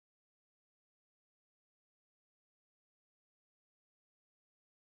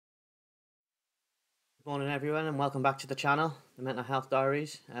Good morning, everyone, and welcome back to the channel, the Mental Health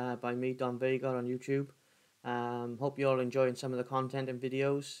Diaries, by me, Don Vega, on YouTube. Hope you're all enjoying some of the content and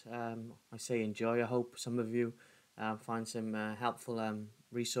videos. I say enjoy. I hope some of you find some helpful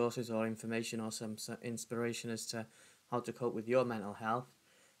resources or information or some inspiration as to how to cope with your mental health.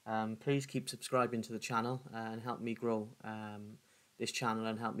 Please keep subscribing to the channel and help me grow this channel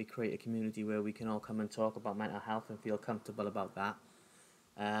and help me create a community where we can all come and talk about mental health and feel comfortable about that,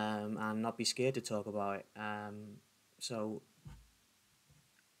 and not be scared to talk about it. So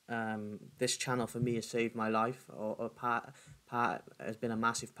this channel for me has saved my life, or part has been a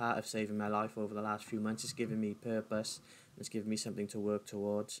massive part of saving my life over the last few months. It's given me purpose. It's given me something to work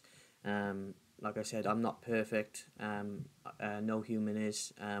towards. Like I said, I'm not perfect. No human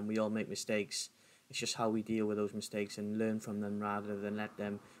is. We all make mistakes. It's just how we deal with those mistakes and learn from them rather than let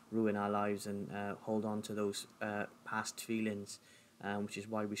them ruin our lives and hold on to those past feelings. Which is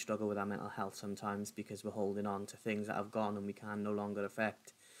why we struggle with our mental health sometimes, because we're holding on to things that have gone and we can no longer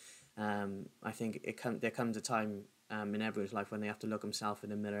affect. I think there comes a time in everyone's life when they have to look themselves in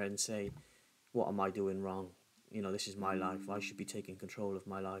the mirror and say, what am I doing wrong? You know, this is my life. I should be taking control of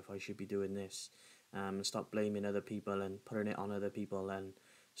my life. I should be doing this. And stop blaming other people and putting it on other people, and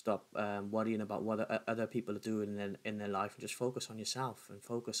stop worrying about what other people are doing in their life, and just focus on yourself and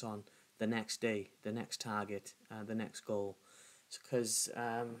focus on the next day, the next target, the next goal. Because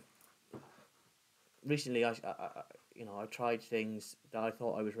recently I tried things that I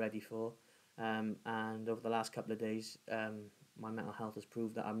thought I was ready for, and over the last couple of days, my mental health has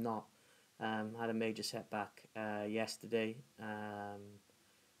proved that I'm not. Had a major setback yesterday,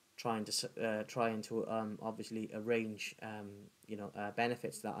 trying to obviously arrange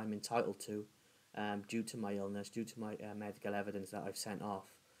benefits that I'm entitled to, due to my illness, due to my medical evidence that I've sent off.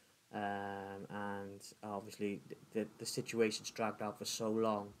 And obviously the situation's dragged out for so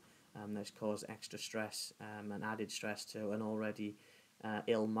long, that's caused extra stress, and added stress to an already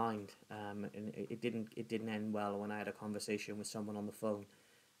ill mind. And it didn't end well when I had a conversation with someone on the phone,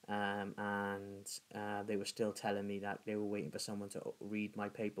 and they were still telling me that they were waiting for someone to read my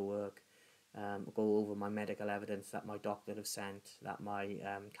paperwork, go over my medical evidence that my doctor have sent, that my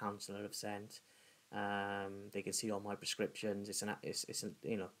counsellor have sent. They can see all my prescriptions.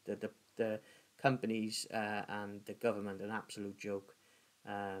 The companies and the government are an absolute joke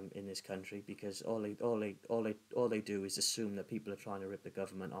in this country, because all they do is assume that people are trying to rip the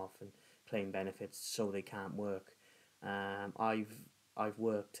government off and claim benefits so they can't work. I've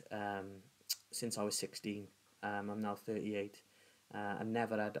worked since I was 16. I'm now 38. I've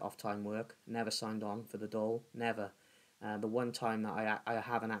never had off time work. Never signed on for the dole. Never. The one time that I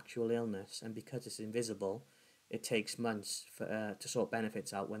have an actual illness, and because it's invisible, it takes months to sort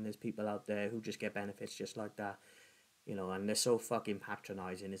benefits out, when there's people out there who just get benefits just like that, and they're so fucking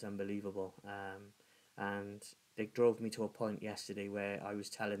patronizing. It's unbelievable. And they drove me to a point yesterday where I was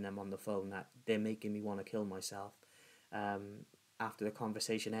telling them on the phone that they're making me want to kill myself. After the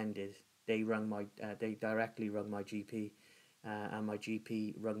conversation ended, they directly rung my GP, and my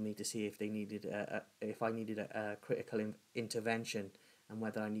GP rung me to see if I needed a critical intervention, and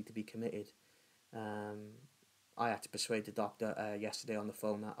whether I need to be committed. Um, I had to persuade the doctor yesterday on the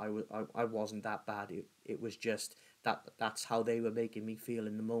phone that I wasn't that bad. It was just that's how they were making me feel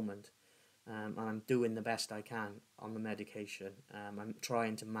in the moment. And I'm doing the best I can on the medication. I'm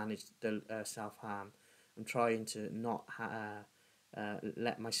trying to manage the self-harm. I'm trying to not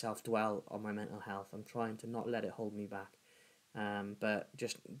let myself dwell on my mental health. I'm trying to not let it hold me back. But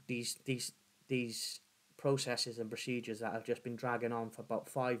just these processes and procedures that have just been dragging on for about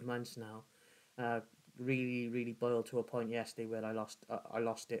 5 months now, uh, really boiled to a point yesterday where I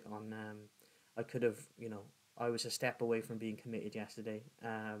lost it on. I could have, I was a step away from being committed yesterday,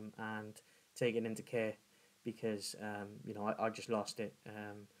 and taken into care, because I just lost it.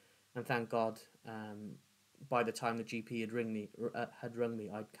 And thank God, by the time the GP had rung me,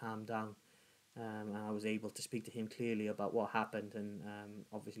 I'd calmed down, and I was able to speak to him clearly about what happened, and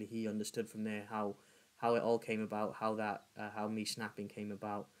obviously he understood from there how it all came about, how me snapping came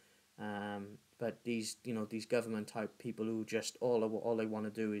about. But these government type people who just all they want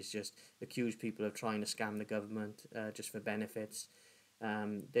to do is just accuse people of trying to scam the government, just for benefits.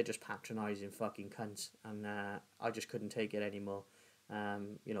 They're just patronising fucking cunts, and I just couldn't take it anymore. I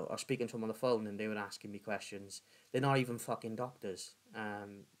was speaking to them on the phone, and they were asking me questions. They're not even fucking doctors.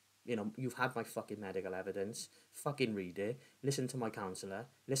 You've had my fucking medical evidence. Fucking read it. Listen to my counsellor.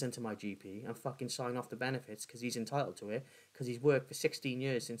 Listen to my GP, and fucking sign off the benefits, because he's entitled to it. Because he's worked for 16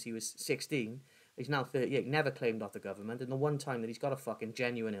 years since he was 16. He's now 38. Never claimed off the government. And the one time that he's got a fucking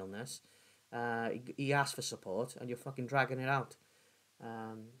genuine illness, he asked for support, and you're fucking dragging it out.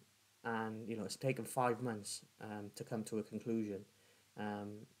 Um, and it's taken 5 months to come to a conclusion,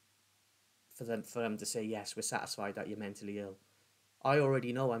 um, for them to say yes, we're satisfied that you're mentally ill. I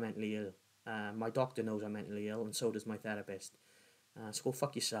already know I'm mentally ill. My doctor knows I'm mentally ill, and so does my therapist. So go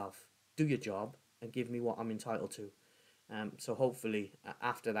fuck yourself. Do your job and give me what I'm entitled to. So hopefully,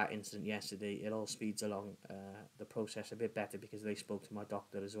 after that incident yesterday, it all speeds along the process a bit better because they spoke to my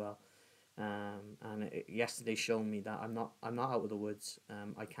doctor as well. And yesterday showed me that I'm not out of the woods.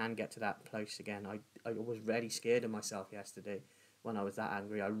 I can get to that place again. I was really scared of myself yesterday when I was that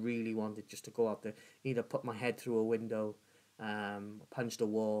angry. I really wanted just to go out there, either put my head through a window, punch the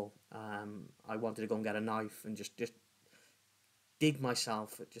wall. I wanted to go and get a knife and just dig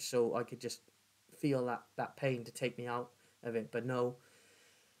myself just so I could just feel that pain to take me out of it. But no,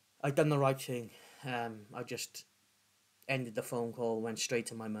 I done the right thing. I just ended the phone call, went straight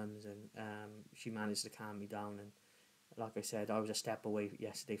to my mum's, and she managed to calm me down. And like I said, I was a step away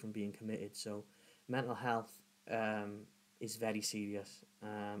yesterday from being committed. So mental health is very serious,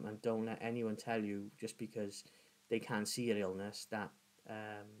 and don't let anyone tell you just because they can't see your illness that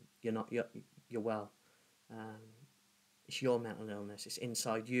you're not you're well. Um, it's your mental illness. It's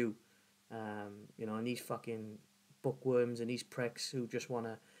inside you. And these fucking bookworms and these pricks who just want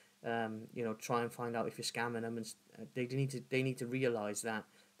to, try and find out if you're scamming them, and they need to realize that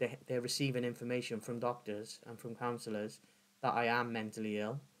they're receiving information from doctors and from counsellors that I am mentally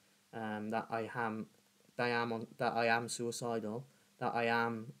ill, that I am suicidal, that I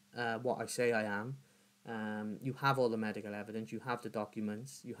am what I say I am. You have all the medical evidence, you have the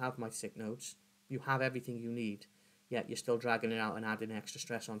documents, you have my sick notes, you have everything you need, yet you're still dragging it out and adding extra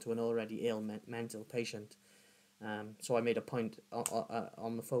stress onto an already ill mental patient. So I made a point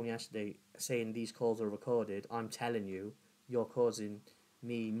on the phone yesterday saying these calls are recorded. I'm telling you, you're causing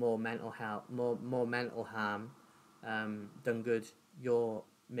me more mental health, more mental harm than good. You're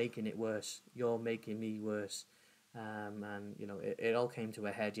making it worse. You're making me worse. And it all came to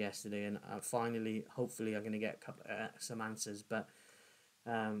a head yesterday, and finally, hopefully, I'm going to get some answers. But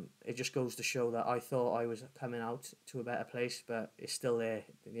it just goes to show that I thought I was coming out to a better place, but it's still there.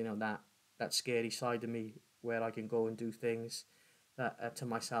 That scary side of me where I can go and do things that to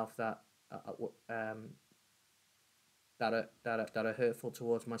myself um, that are hurtful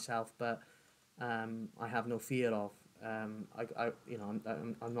towards myself, but I have no fear of. I'm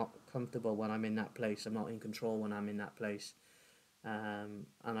not comfortable when I'm in that place. I'm not in control when I'm in that place. And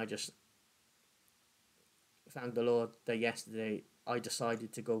I just thank the Lord that yesterday I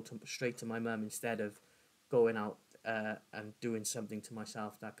decided to go straight to my mum instead of going out and doing something to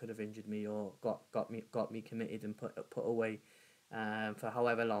myself that could have injured me or got me committed and put away for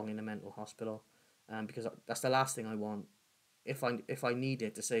however long in a mental hospital. Because that's the last thing I want. If I need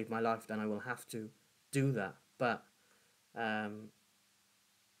it to save my life, then I will have to do that. But um,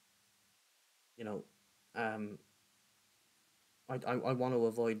 you know, um, I want to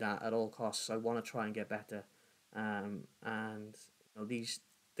avoid that at all costs. I want to try and get better, and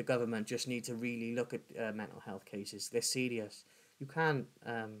the government just need to really look at mental health cases. They're serious. You can't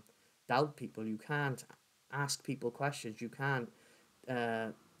doubt people. You can't ask people questions. You can't uh,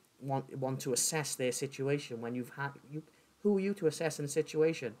 want to assess their situation when you've had you. Who are you to assess in a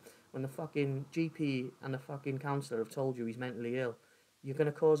situation when the fucking GP and the fucking counsellor have told you he's mentally ill? You're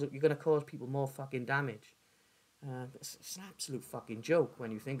gonna cause people more fucking damage. It's an absolute fucking joke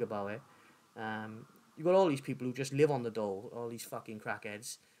when you think about it. You got all these people who just live on the dole, all these fucking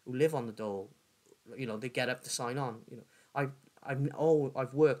crackheads who live on the dole. They get up to sign on. I've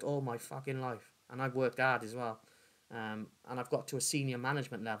I've worked all my fucking life, and I've worked hard as well. And I've got to a senior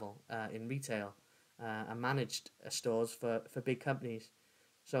management level in retail, and managed stores for big companies.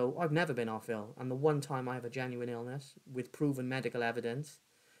 So I've never been off ill, and the one time I have a genuine illness with proven medical evidence,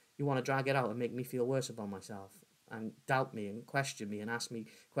 you want to drag it out and make me feel worse about myself and doubt me and question me and ask me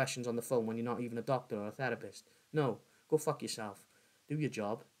questions on the phone when you're not even a doctor or a therapist. No, go fuck yourself. Do your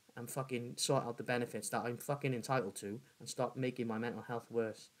job and fucking sort out the benefits that I'm fucking entitled to and stop making my mental health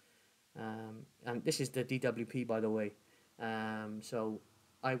worse. And this is the DWP, by the way. So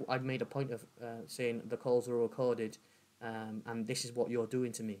I made a point of saying the calls are recorded, and this is what you're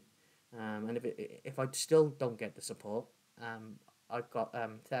doing to me. And if I still don't get the support, I've got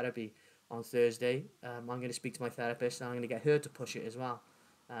therapy on Thursday. I'm going to speak to my therapist, and I'm going to get her to push it as well.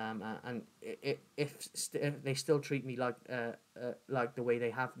 And if they still treat me like the way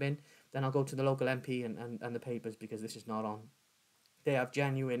they have been, then I'll go to the local MP and the papers, because this is not on. They have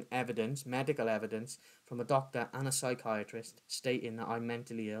genuine evidence, medical evidence, from a doctor and a psychiatrist stating that I'm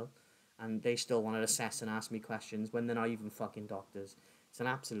mentally ill, and they still want to assess and ask me questions when they're not even fucking doctors. It's an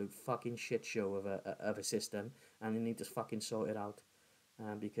absolute fucking shit show of a system, and they need to fucking sort it out.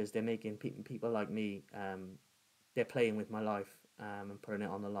 because they're making people like me, they're playing with my life, and putting it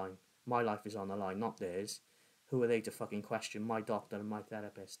on the line. My life is on the line, not theirs. Who are they to fucking question my doctor and my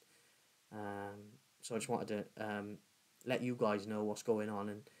therapist? So I just wanted to let you guys know what's going on,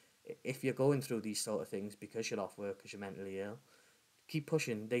 and if you're going through these sort of things because you're off work, because you're mentally ill, keep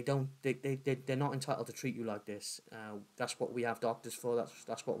pushing. They're not entitled to treat you like this. That's what we have doctors for.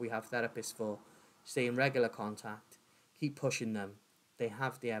 That's what we have therapists for. Stay in regular contact. Keep pushing them. They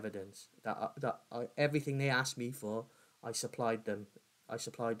have the evidence everything they asked me for, I supplied them. I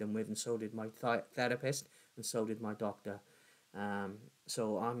supplied them with, and so did my therapist, and so did my doctor.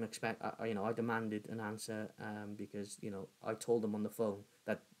 So I demanded an answer, because I told them on the phone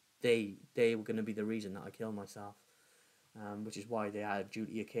that they were going to be the reason that I killed myself, which is why they had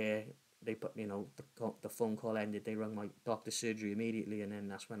duty of care. They put, the phone call ended. They rang my doctor's surgery immediately, and then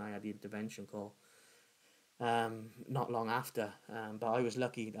that's when I had the intervention call. Not long after, but I was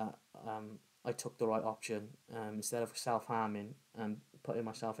lucky that I took the right option, instead of self harming and putting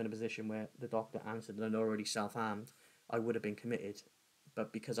myself in a position where the doctor answered and I'd already self harmed. I would have been committed,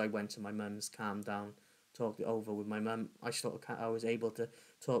 but because I went to my mum's, calmed down, talked it over with my mum, I was able to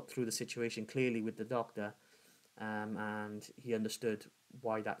talk through the situation clearly with the doctor, and he understood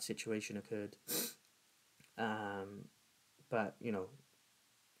why that situation occurred. Um, but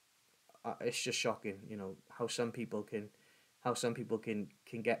it's just shocking, how some people can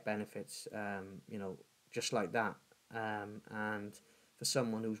get benefits, just like that, and for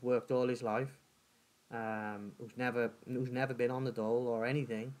someone who's worked all his life, who's never been on the dole or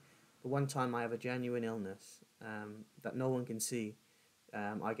anything, the one time I have a genuine illness, that no one can see,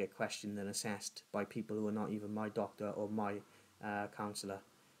 I get questioned and assessed by people who are not even my doctor or my counsellor.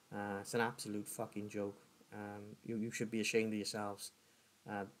 It's an absolute fucking joke. You should be ashamed of yourselves.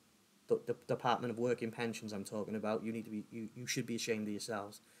 Uh, the Department of Work and Pensions I'm talking about, you should be ashamed of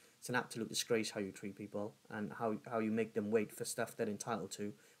yourselves. It's an absolute disgrace how you treat people, and how you make them wait for stuff they're entitled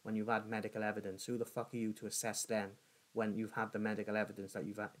to when you've had medical evidence. Who the fuck are you to assess them when you've had the medical evidence that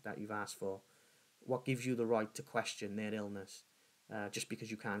you've asked for? What gives you the right to question their illness, just because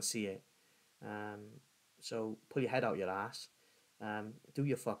you can't see it? So pull your head out your ass, do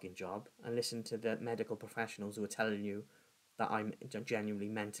your fucking job, and listen to the medical professionals who are telling you that I'm genuinely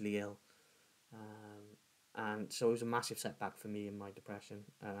mentally ill. And so it was a massive setback for me in my depression.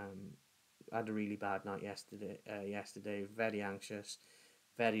 I had a really bad night yesterday. Very anxious,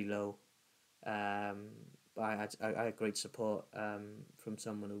 very low. But I had great support, from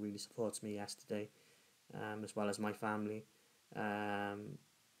someone who really supports me yesterday, as well as my family. Um,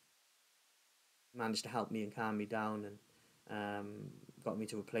 Managed to help me and calm me down, and got me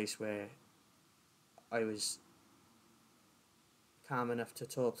to a place where I was calm enough to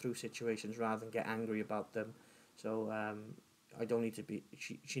talk through situations rather than get angry about them. So I don't need to be.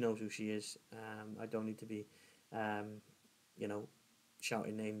 She knows who she is. I don't need to be, um, you know,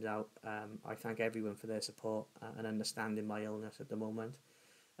 shouting names out. I thank everyone for their support, and understanding my illness at the moment.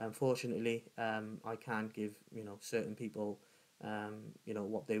 Unfortunately, I can't give certain people,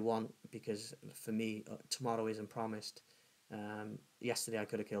 what they want, because for me, tomorrow isn't promised. Yesterday I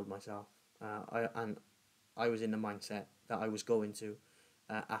could have killed myself. I was in the mindset that I was going to,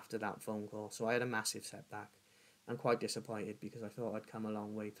 after that phone call. So I had a massive setback. I'm quite disappointed because I thought I'd come a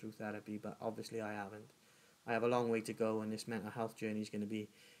long way through therapy, but obviously I haven't. I have a long way to go, and this mental health journey is going to be,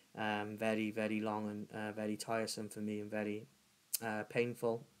 very, very long, and very tiresome for me, and very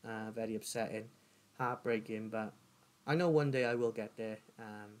painful, very upsetting, heartbreaking. But I know one day I will get there,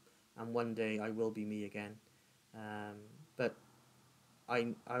 and one day I will be me again. But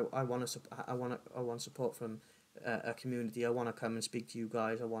I want to I want support from a community. I want to come and speak to you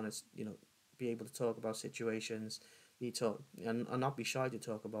guys. I want to be able to talk about situations, be talk and not be shy to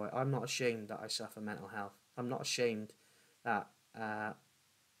talk about it. I'm not ashamed that I suffer mental health. I'm not ashamed that I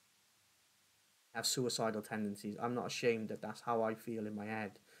have suicidal tendencies. I'm not ashamed that that's how I feel in my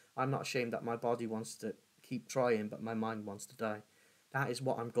head. I'm not ashamed that my body wants to keep trying, but my mind wants to die. That is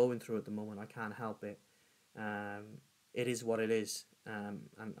what I'm going through at the moment. I can't help it. It is what it is. And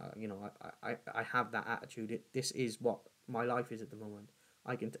I have that attitude. This is what my life is at the moment.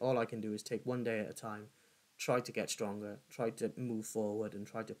 All I can do is take one day at a time, try to get stronger, try to move forward, and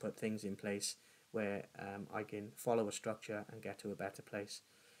try to put things in place where I can follow a structure and get to a better place.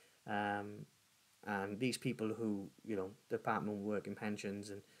 Um, and these people who, Department of Work and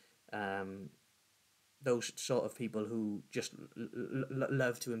Pensions, and those sort of people who just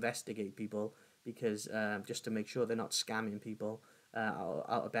love to investigate people, because just to make sure they're not scamming people out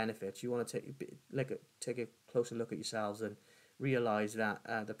of benefits. You want to take a closer look at yourselves, and realise that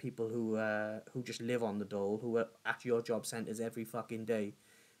the people who just live on the dole, who are at your job centres every fucking day,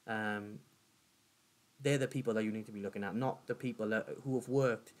 um, they're the people that you need to be looking at, not the people who have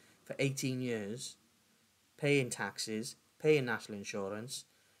worked for 18 years, paying taxes, paying national insurance.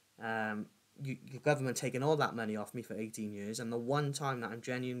 Your government taking all that money off me for 18 years, and the one time that I'm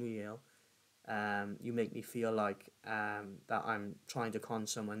genuinely ill, you make me feel like that I'm trying to con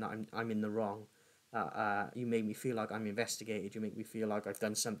someone, that I'm in the wrong. You make me feel like I'm investigated. You make me feel like I've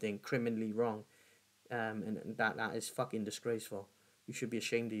done something criminally wrong, and that is fucking disgraceful. You should be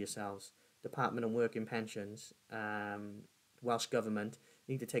ashamed of yourselves. Department of Work and Pensions, Welsh Government,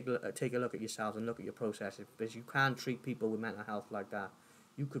 need to take a look at yourselves and look at your processes, because you can't treat people with mental health like that.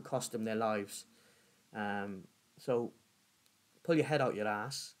 You could cost them their lives. So pull your head out your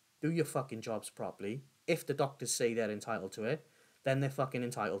ass, do your fucking jobs properly. If the doctors say they're entitled to it, then they're fucking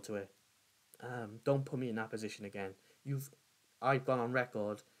entitled to it. Don't put me in that position again. I've gone on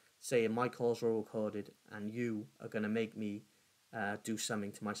record saying my calls were recorded, and you are gonna make me do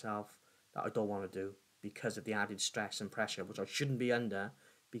something to myself that I don't want to do because of the added stress and pressure which I shouldn't be under,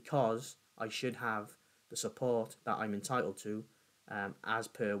 because I should have the support that I'm entitled to, as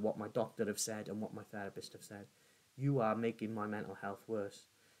per what my doctor have said and what my therapist have said. You are making my mental health worse.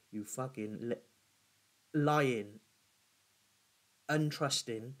 You fucking lying,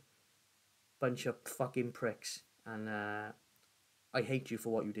 untrusting bunch of fucking pricks. And I hate you for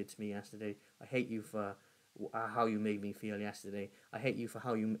what you did to me yesterday. I hate you for how you made me feel yesterday. I hate you for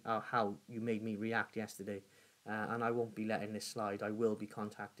how you made me react yesterday. And I won't be letting this slide. I will be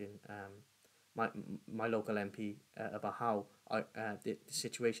contacting my my local MP about how the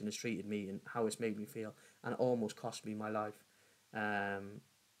situation has treated me and how it's made me feel, and almost cost me my life.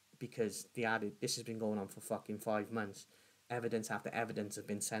 Because this has been going on for fucking 5 months. Evidence after evidence has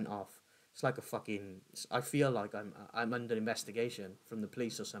been sent off. It's like a fucking. I feel like I'm under investigation from the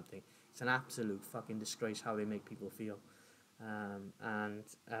police or something. It's an absolute fucking disgrace how they make people feel. And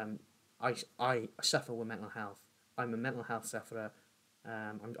I suffer with mental health. I'm a mental health sufferer.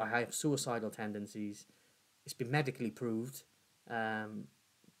 I have suicidal tendencies. It's been medically proved,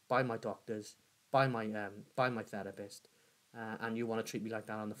 by my doctors, by my therapist. And you want to treat me like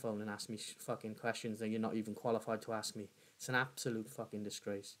that on the phone and ask me fucking questions that you're not even qualified to ask me. It's an absolute fucking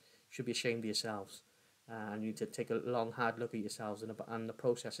disgrace. You should be ashamed of yourselves. And you need to take a long, hard look at yourselves and the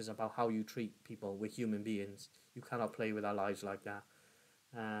processes about how you treat people. With human beings. You cannot play with our lives like that.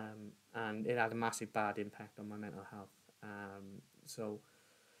 And it had a massive bad impact on my mental health. So,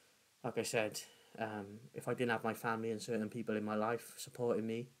 like I said, if I didn't have my family and certain people in my life supporting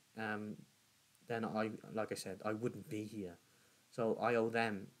me, then like I said, I wouldn't be here. So I owe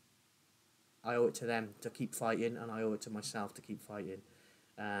it to them to keep fighting, and I owe it to myself to keep fighting.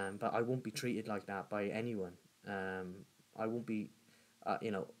 But I won't be treated like that by anyone. I won't be,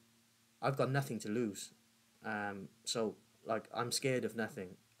 you know, I've got nothing to lose. So like I'm scared of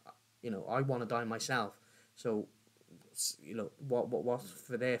nothing. I want to die myself. So, what's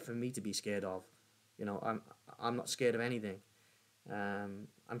for me to be scared of? I'm not scared of anything.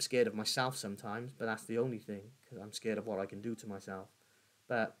 I'm scared of myself sometimes, but that's the only thing, because I'm scared of what I can do to myself.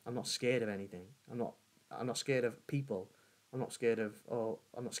 But I'm not scared of anything. I'm not scared of people. I'm not scared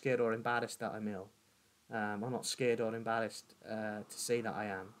or embarrassed that I'm ill. I'm not scared or embarrassed to say that I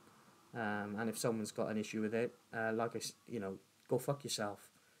am. And if someone's got an issue with it, go fuck yourself.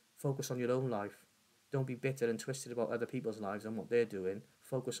 Focus on your own life. Don't be bitter and twisted about other people's lives and what they're doing.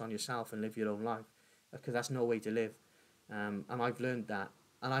 Focus on yourself and live your own life, because that's no way to live. And I've learned that,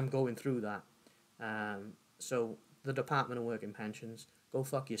 and I'm going through that. So the Department of Work and Pensions, go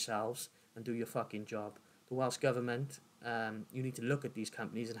fuck yourselves and do your fucking job. The Welsh Government, you need to look at these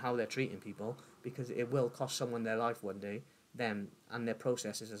companies and how they're treating people, because it will cost someone their life one day, them and their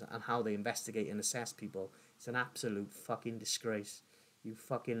processes and how they investigate and assess people. It's an absolute fucking disgrace. You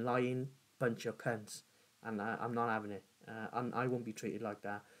fucking lying bunch of cunts. And I'm not having it. I won't be treated like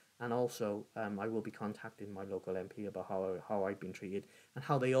that. And also, I will be contacting my local MP about how I've been treated, and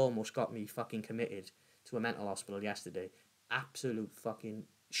how they almost got me fucking committed to a mental hospital yesterday. Absolute fucking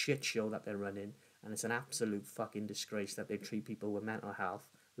shit show that they're running, and it's an absolute fucking disgrace that they treat people with mental health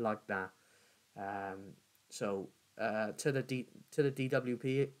like that. So to the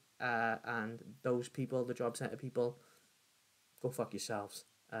DWP and those people, the job centre people, go fuck yourselves.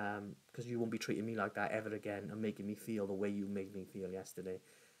 Because you won't be treating me like that ever again and making me feel the way you made me feel yesterday.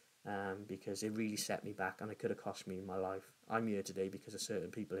 Because it really set me back, and it could have cost me my life. I'm here today because of certain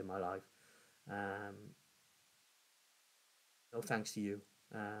people in my life. No thanks to you.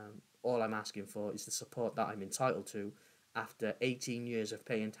 All I'm asking for is the support that I'm entitled to after 18 years of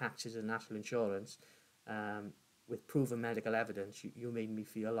paying taxes and national insurance, with proven medical evidence. You made me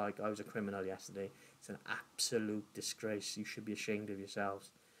feel like I was a criminal yesterday. It's an absolute disgrace. You should be ashamed of yourselves.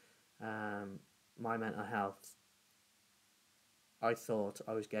 My mental health, I thought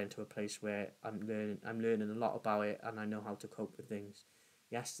I was getting to a place where I'm learning a lot about it, and I know how to cope with things.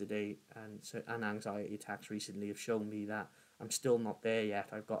 Yesterday and anxiety attacks recently have shown me that I'm still not there yet.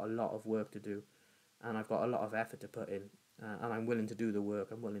 I've got a lot of work to do, and I've got a lot of effort to put in, and I'm willing to do the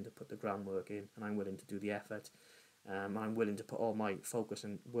work. I'm willing to put the groundwork in, and I'm willing to do the effort. I'm willing to put all my focus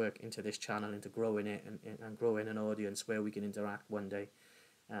and work into this channel, into growing it, and growing an audience where we can interact one day.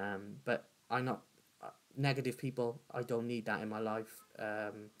 But I'm not negative people. I don't need that in my life.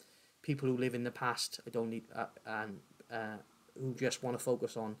 People who live in the past, I don't need, and who just want to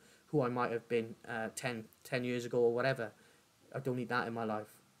focus on who I might have been 10 years ago or whatever. I don't need that in my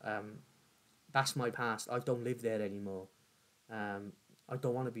life. That's my past. I don't live there anymore. I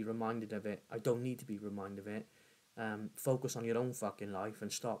don't want to be reminded of it. I don't need to be reminded of it. Focus on your own fucking life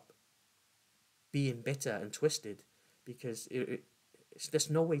and stop being bitter and twisted, because it's there's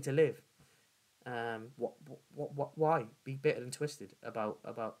no way to live. Why be bitter and twisted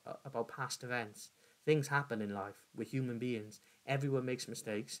about past events? Things happen in life. We're human beings. Everyone makes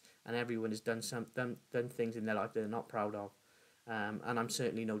mistakes, and everyone has done things in their life that they're not proud of. And I'm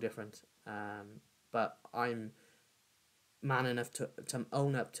certainly no different. But I'm man enough to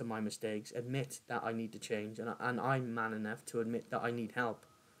own up to my mistakes, admit that I need to change, and I'm man enough to admit that I need help.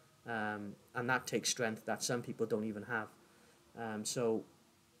 And that takes strength that some people don't even have. So,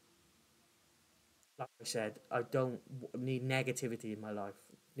 like I said, I don't need negativity in my life.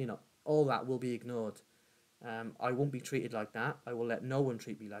 All that will be ignored. I won't be treated like that. I will let no one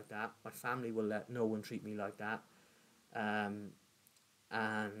treat me like that. My family will let no one treat me like that.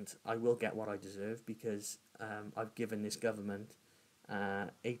 And I will get what I deserve, because I've given this government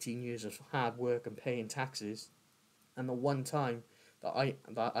 18 years of hard work and paying taxes, and the one time that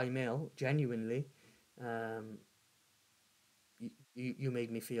I mail genuinely, um, you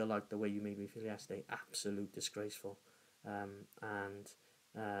made me feel like the way you made me feel yesterday. Absolute disgraceful. And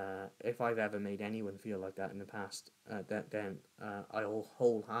if I've ever made anyone feel like that in the past, then I'll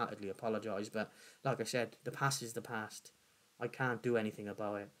wholeheartedly apologise. But like I said, the past is the past. I can't do anything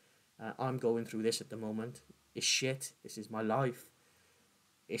about it. I'm going through this at the moment. It's shit. This is my life.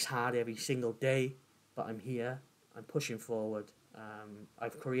 It's hard every single day, but I'm here. I'm pushing forward.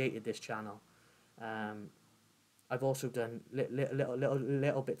 I've created this channel. Um, I've also done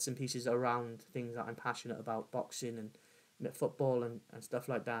little bits and pieces around things that I'm passionate about, boxing and football and stuff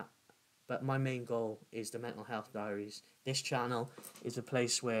like that. But my main goal is the Mental Health Diaries. This channel is a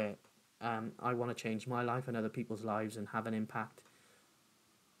place where I want to change my life and other people's lives and have an impact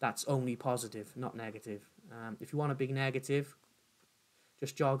that's only positive, not negative. If you want to be negative,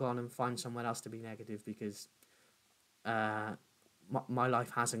 just jog on and find somewhere else to be negative, because my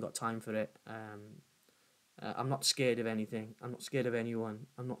life hasn't got time for it. I'm not scared of anything. I'm not scared of anyone.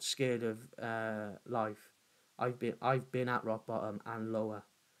 I'm not scared of life. I've been at rock bottom and lower,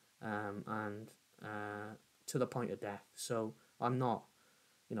 and to the point of death. So I'm not,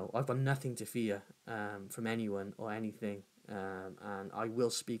 I've got nothing to fear from anyone or anything, and I will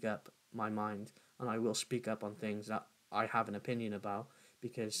speak up my mind, and I will speak up on things that I have an opinion about,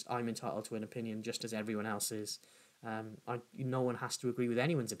 because I'm entitled to an opinion just as everyone else is. No one has to agree with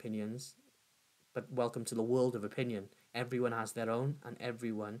anyone's opinions, but welcome to the world of opinion. Everyone has their own, and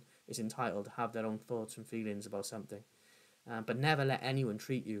everyone is entitled to have their own thoughts and feelings about something. But never let anyone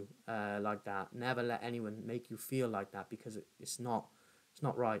treat you like that. Never let anyone make you feel like that, because it's not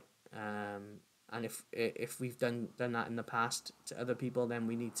right. And if we've done that in the past to other people, then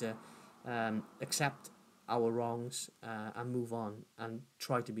we need to accept our wrongs and move on and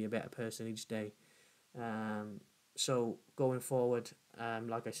try to be a better person each day. So going forward,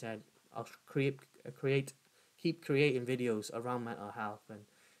 like I said, I'll keep creating videos around mental health,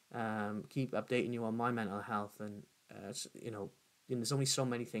 and keep updating you on my mental health. And there's only so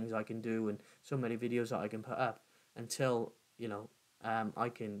many things I can do, and so many videos that I can put up until I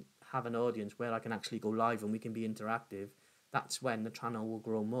can have an audience where I can actually go live and we can be interactive. That's when the channel will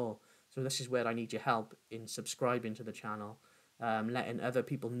grow more. So this is where I need your help in subscribing to the channel, letting other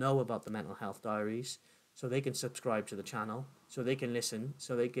people know about the Mental Health Diaries, so they can subscribe to the channel, so they can listen,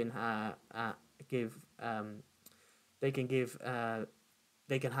 so they can give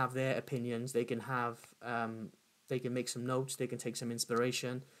they can have their opinions, they can make some notes, they can take some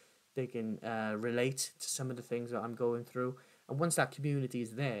inspiration, they can relate to some of the things that I'm going through. And once that community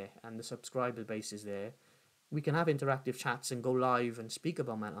is there and the subscriber base is there, we can have interactive chats and go live and speak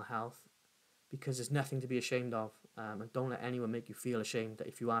about mental health, because there's nothing to be ashamed of. And don't let anyone make you feel ashamed that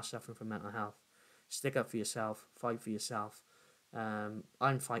if you are suffering from mental health. stick up for yourself, fight for yourself.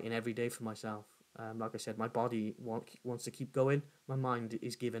 I'm fighting every day for myself. Like I said, my body wants to keep going. My mind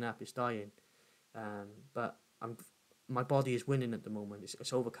is giving up. It's dying. But my body is winning at the moment.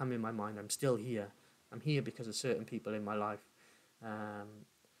 It's overcoming my mind. I'm still here. I'm here because of certain people in my life.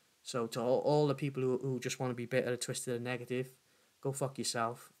 So to all the people who just want to be bitter, twisted, and negative, go fuck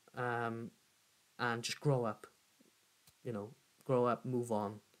yourself. And just grow up. Grow up, move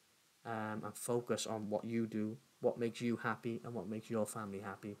on, and focus on what you do, what makes you happy, and what makes your family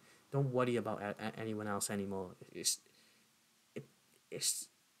happy. Don't worry about anyone else anymore. It, it's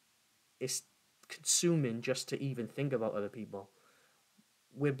it's consuming just to even think about other people.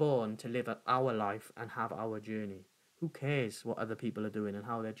 We're born to live our life and have our journey. Who cares what other people are doing and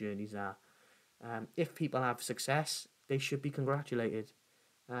how their journeys are? If people have success, they should be congratulated,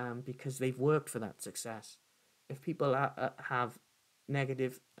 because they've worked for that success. If people have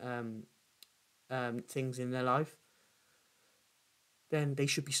negative things in their life, then they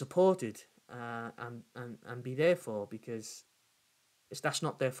should be supported, and be there for, because that's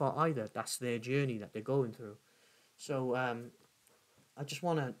not their fault either. That's their journey that they're going through. So I just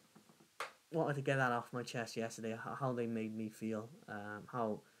wanted to get that off my chest yesterday. How they made me feel,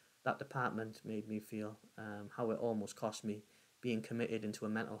 how that department made me feel, how it almost cost me being committed into a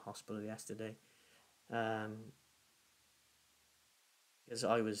mental hospital yesterday, because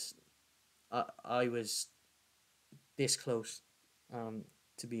I was this close,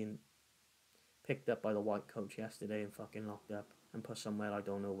 to being picked up by the white coach yesterday and fucking locked up and put somewhere I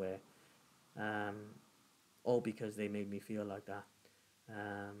don't know where, all because they made me feel like that.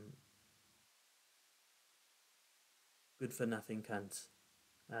 Good for nothing cunts.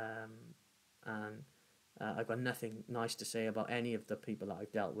 And I've got nothing nice to say about any of the people that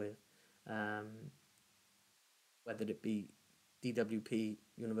I've dealt with, whether it be DWP,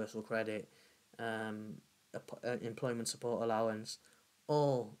 Universal Credit, employment support allowance,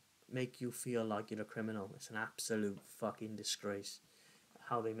 all make you feel like you're a criminal. It's an absolute fucking disgrace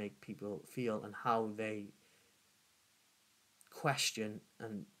how they make people feel and how they question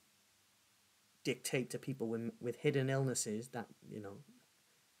and dictate to people with hidden illnesses that,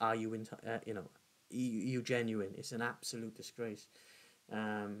 are you you genuine. It's an absolute disgrace.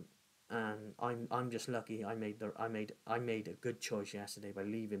 And I'm just lucky I made a good choice yesterday by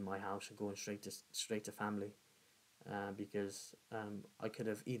leaving my house and going straight to family, because I could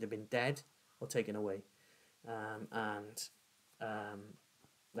have either been dead or taken away, and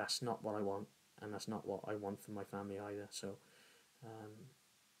that's not what I want, and that's not what I want for my family either. So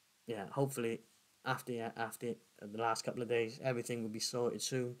yeah, hopefully after the last couple of days everything will be sorted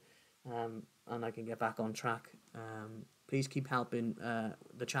soon, and I can get back on track. Please keep helping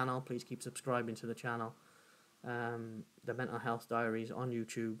the channel. Please keep subscribing to the channel, the Mental Health Diaries on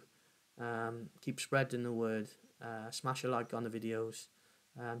YouTube. Keep spreading the word. Smash a like on the videos.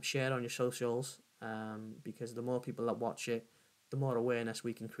 Share on your socials, because the more people that watch it, the more awareness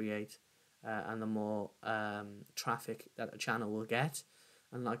we can create, and the more traffic that the channel will get.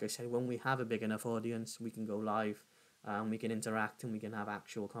 And like I said, when we have a big enough audience, we can go live, and we can interact, and we can have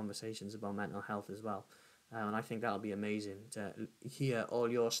actual conversations about mental health as well. And I think that'll be amazing to hear all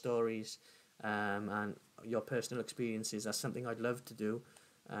your stories, and your personal experiences. That's something I'd love to do,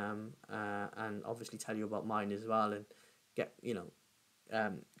 and obviously tell you about mine as well, and get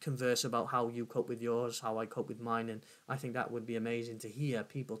converse about how you cope with yours, how I cope with mine. And I think that would be amazing to hear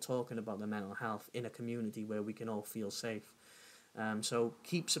people talking about their mental health in a community where we can all feel safe. So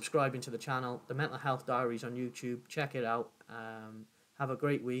keep subscribing to the channel, the Mental Health Diaries on YouTube. Check it out. Have a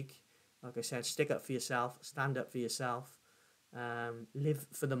great week. Like I said, stick up for yourself, stand up for yourself, live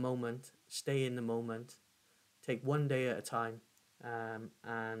for the moment, stay in the moment, take one day at a time,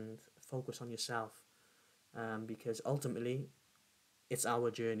 and focus on yourself, because ultimately it's our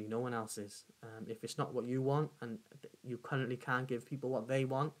journey, no one else's. If it's not what you want and you currently can't give people what they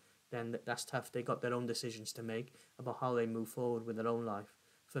want, then that's tough. They got their own decisions to make about how they move forward with their own life.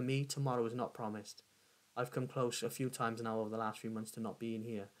 For me, tomorrow is not promised. I've come close a few times now over the last few months to not being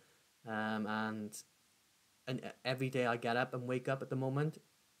here, and every day I get up and wake up at the moment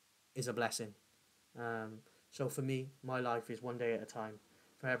is a blessing. So for me, my life is one day at a time.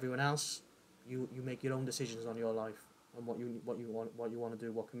 For everyone else, you make your own decisions on your life and what you want to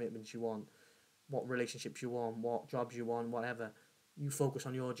do, what commitments you want, what relationships you want, what jobs you want, whatever. You focus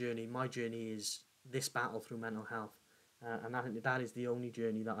on your journey. My journey is this battle through mental health, and that is the only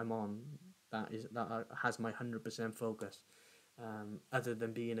journey that I'm on. That has my 100% focus. Other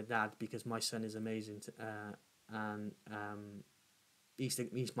than being a dad, because my son is amazing, and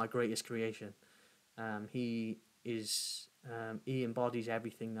he's my greatest creation. He embodies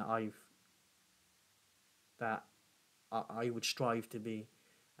everything that I've that I would strive to be,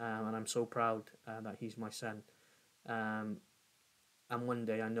 and I'm so proud that he's my son. Um, and one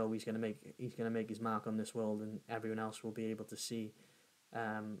day I know he's gonna make his mark on this world, and everyone else will be able to see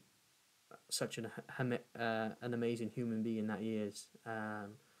um, such an amazing human being that he is.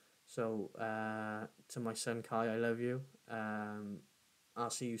 To my son Kai, I love you. I'll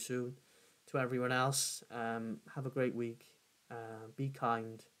see you soon. To everyone else, have a great week. Be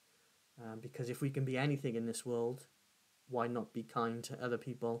kind, because if we can be anything in this world, why not be kind to other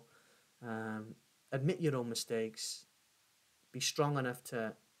people? Um, Admit your own mistakes. Be strong enough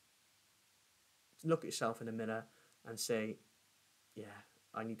to look at yourself in the mirror and say, "Yeah,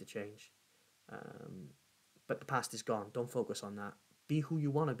 I need to change." But the past is gone. Don't focus on that. Be who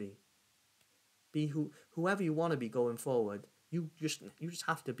you want to be. Be whoever you want to be going forward. You just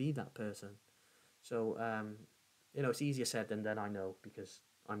have to be that person. So it's easier said than done. I know, because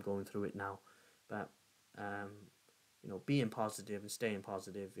I'm going through it now. But being positive and staying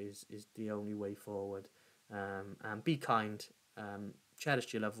positive is the only way forward. And be kind.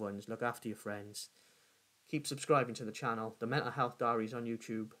 Cherish your loved ones. Look after your friends. Keep subscribing to the channel, The Mental Health Diaries on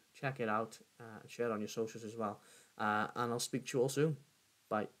YouTube. Check it out. Share it on your socials as well. And I'll speak to you all soon.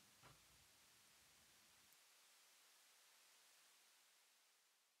 Bye.